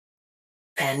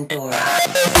Pandora.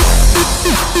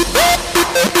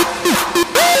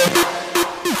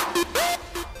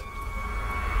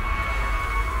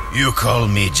 You call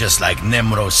me just like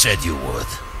Nemro said you would.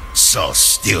 So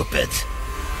stupid.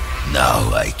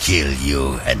 Now I kill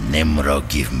you and Nemro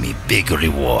give me big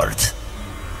reward.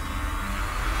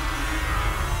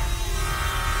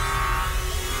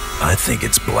 I think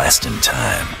it's blasting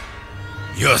time.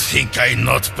 You think I'm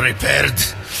not prepared?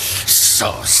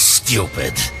 So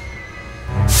stupid.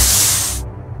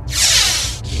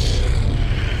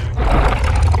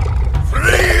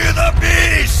 Free the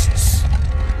beasts!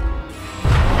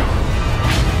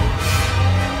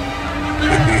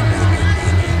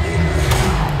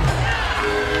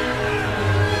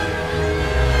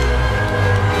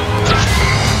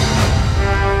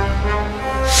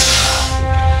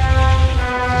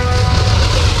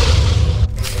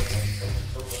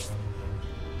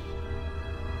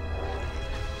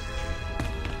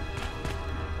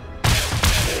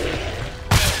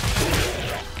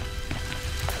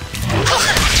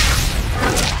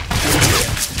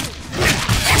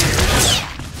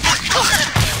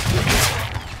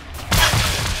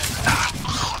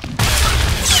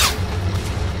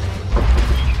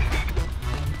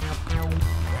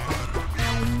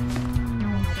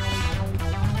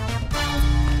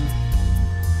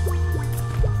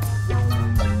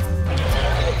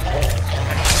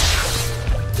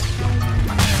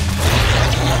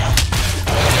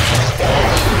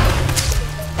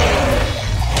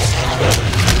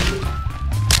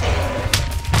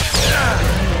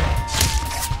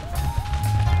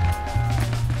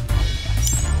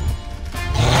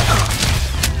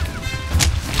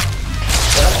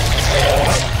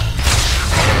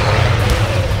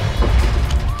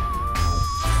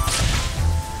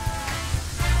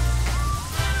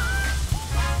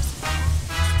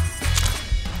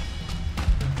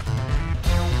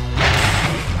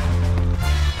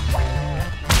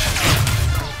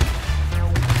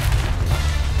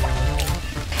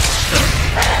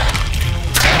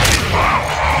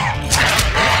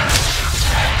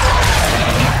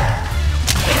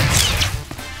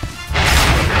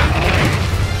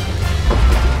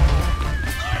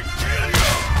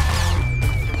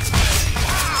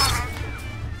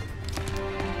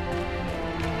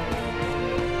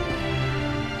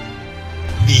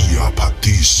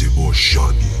 Patissimo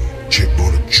Shani,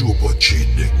 Chebor Chuba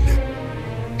Chinignik,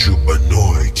 Chuba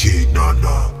Noi K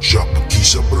Nana, Japa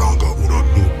Kisa Branga Una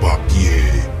Nupa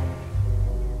Ye.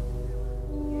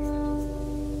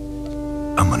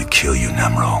 I'm gonna kill you,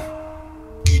 Nemro.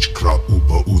 Ichkra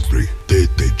Uba Utri,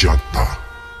 Tete Jata.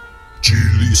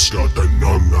 Chiliska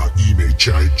Tananga Ime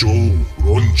Chaijo,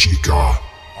 Ronchika.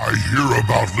 I hear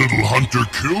about little hunter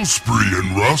kill spree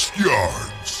in rust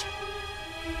yards.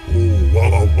 Oh,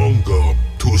 wala wanga,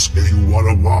 tuske you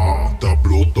wala wa, ta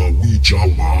blota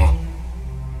wijawa.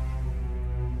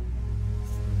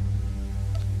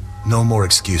 No more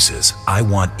excuses. I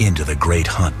want into the great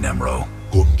hunt, Nemro.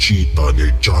 Conchita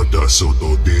ne chada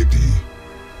soto dedi.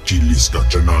 Chiliska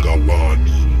chanaga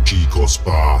wani, chikos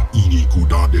pa, ini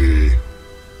kudade.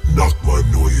 Nakma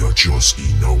noya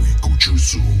choski nawi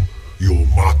kuchuzu, yo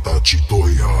mata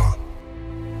chitoya.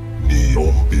 Ni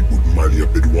ompi budmalia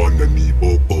bedwana ni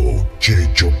bobo,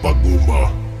 checho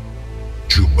paguma.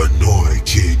 Chuba noi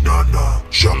ke nana,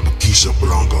 japa kisa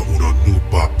branga una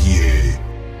nupa ye.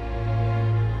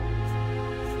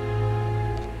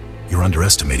 You're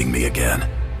underestimating me again.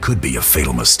 Could be a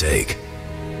fatal mistake.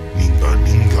 Ninga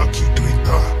ninga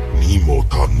kituita, nimo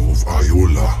ta move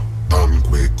ayola,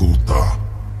 tanque kuta.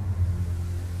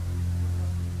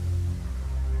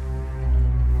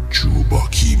 Chuba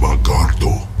kima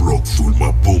gardo, brok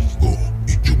fulma bunko,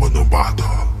 ijuba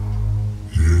nabada.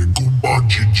 Ye gumba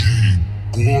chichi,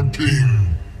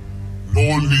 goting,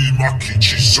 noli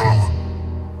makichisa.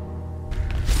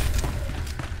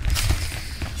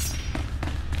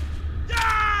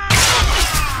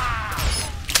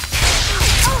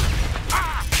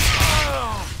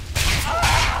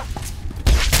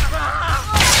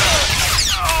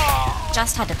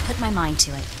 Just had to put my mind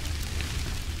to it.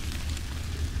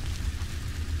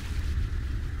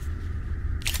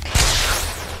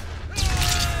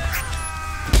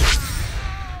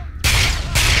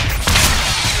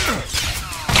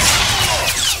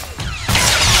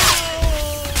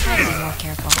 Try to be more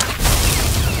careful.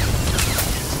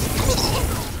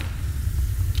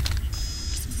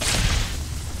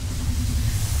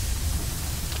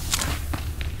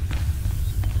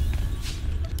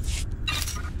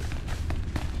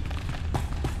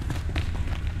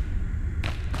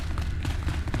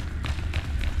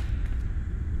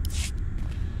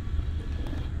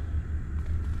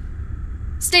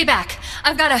 Stay back.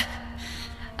 I've gotta...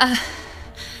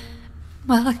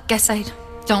 Well, I guess I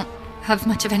don't have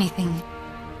much of anything.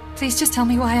 Please just tell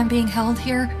me why I'm being held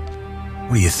here.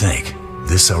 What do you think?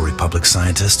 This our Republic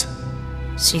scientist?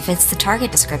 She fits the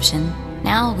target description.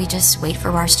 Now we just wait for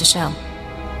Rars to show.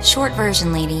 Short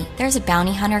version, lady. There's a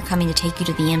bounty hunter coming to take you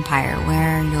to the Empire,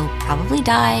 where you'll probably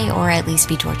die or at least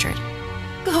be tortured.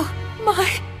 Oh,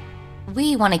 my...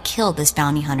 We want to kill this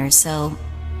bounty hunter, so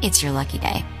it's your lucky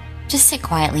day. Just sit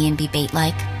quietly and be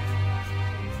bait-like.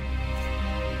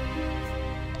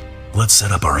 Let's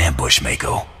set up our ambush,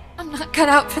 Mako. I'm not cut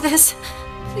out for this.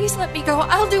 Please let me go.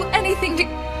 I'll do anything to...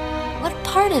 What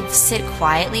part of sit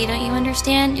quietly don't you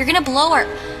understand? You're gonna blow her...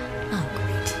 Oh,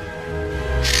 great.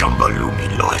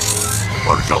 Shambalumilos,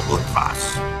 Orjo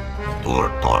Utvas,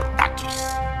 Tortakis,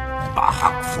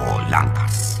 Bahakfo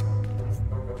Lankas.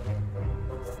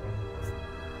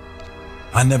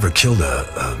 I never killed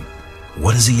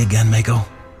what is he again, Mako?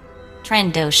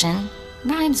 Trandoshan.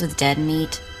 Rhymes with dead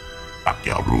meat.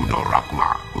 Akyaruno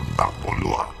Rakma,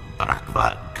 Udbapolua,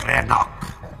 Rakva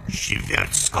Krenok,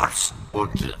 Shiverskars,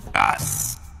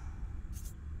 Udgas.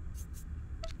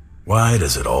 Why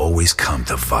does it always come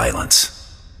to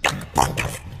violence?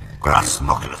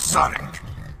 Grasmoklasarek.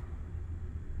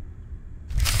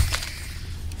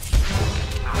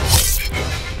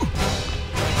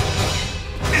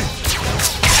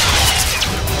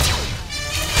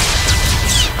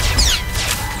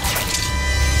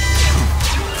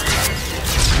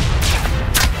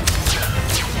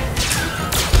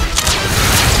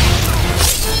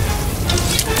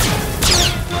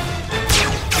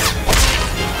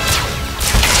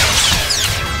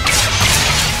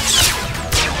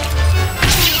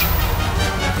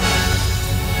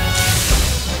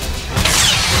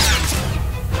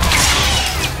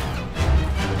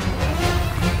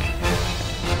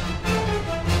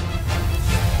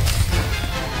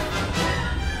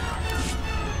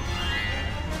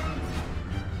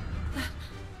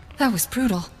 That was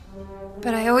brutal.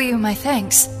 But I owe you my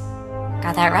thanks.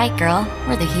 Got that right, girl.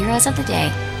 We're the heroes of the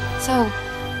day. So,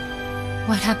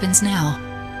 what happens now?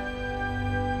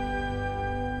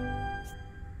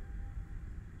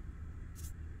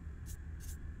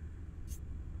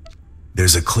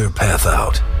 There's a clear path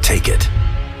out. Take it.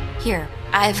 Here,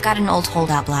 I've got an old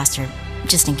holdout blaster,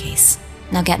 just in case.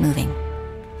 Now get moving.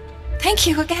 Thank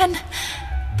you again,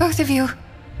 both of you.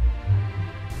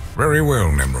 Very well,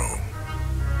 Nemro.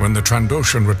 When the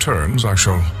Trandoshan returns, I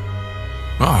shall...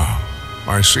 Ah,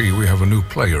 I see we have a new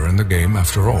player in the game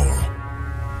after all.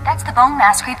 That's the bone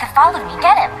mass creep that followed me.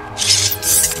 Get him!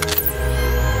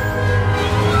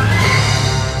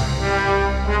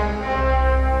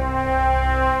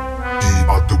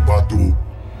 Batu.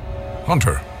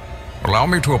 Hunter, allow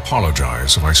me to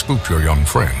apologize if I spooked your young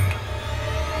friend.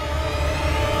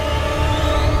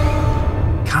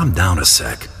 Calm down a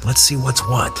sec. Let's see what's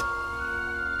what.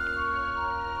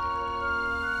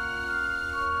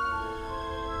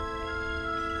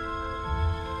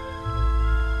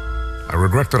 I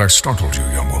regret that I startled you,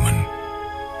 young woman.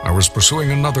 I was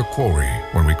pursuing another quarry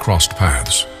when we crossed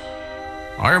paths.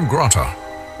 I am Grata.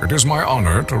 It is my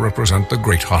honor to represent the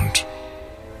Great Hunt.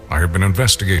 I have been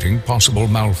investigating possible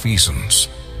malfeasance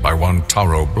by one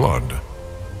Taro Blood.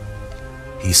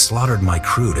 He slaughtered my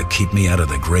crew to keep me out of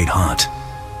the Great Hunt.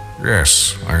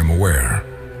 Yes, I am aware.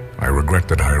 I regret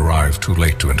that I arrived too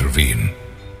late to intervene.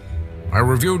 I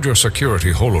reviewed your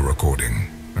security holo-recording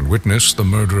and witnessed the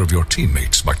murder of your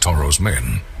teammates by Taro's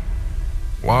men.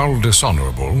 While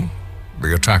dishonorable,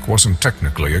 the attack wasn't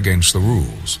technically against the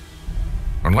rules.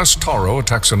 Unless Taro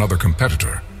attacks another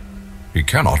competitor, he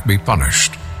cannot be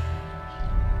punished.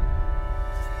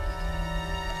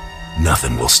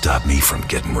 Nothing will stop me from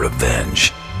getting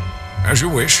revenge. As you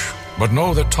wish, but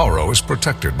know that Taro is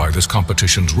protected by this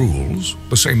competition's rules,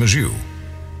 the same as you.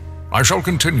 I shall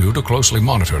continue to closely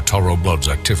monitor Taro Blood's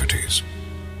activities.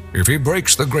 If he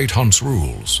breaks the Great Hunt's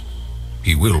rules,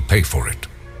 he will pay for it.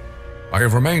 I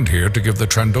have remained here to give the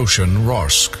Trandoshan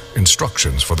Rarsk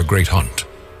instructions for the Great Hunt.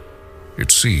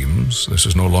 It seems this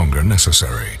is no longer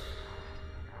necessary.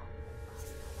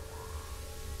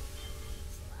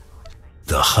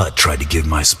 The Hutt tried to give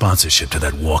my sponsorship to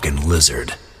that walking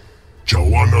lizard.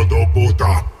 Chawana do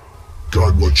bota.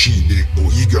 Gadwachine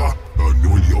boiga.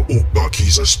 Anulio okba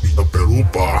kisa spita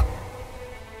perupa.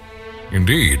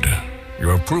 Indeed, you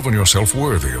have proven yourself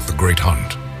worthy of the Great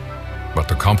Hunt. But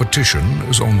the competition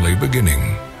is only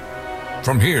beginning.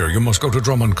 From here, you must go to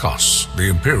Dromon-Kas, the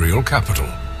Imperial capital.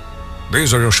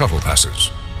 These are your shuttle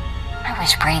passes. I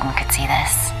wish Brayden could see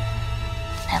this.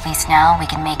 At least now we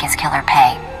can make his killer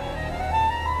pay.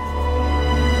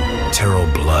 Taro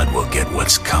Blood will get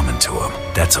what's coming to him.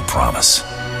 That's a promise.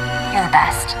 You're the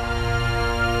best.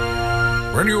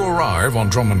 When you arrive on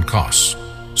Drummond Koss,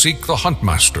 seek the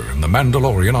Huntmaster in the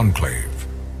Mandalorian Enclave.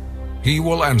 He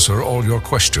will answer all your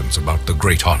questions about the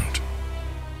Great Hunt.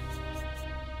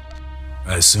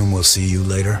 I assume we'll see you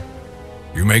later?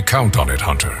 You may count on it,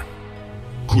 Hunter.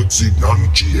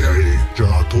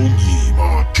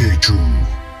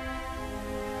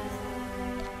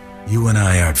 You and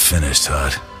I aren't finished,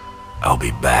 Hut. I'll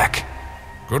be back.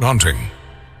 Good hunting.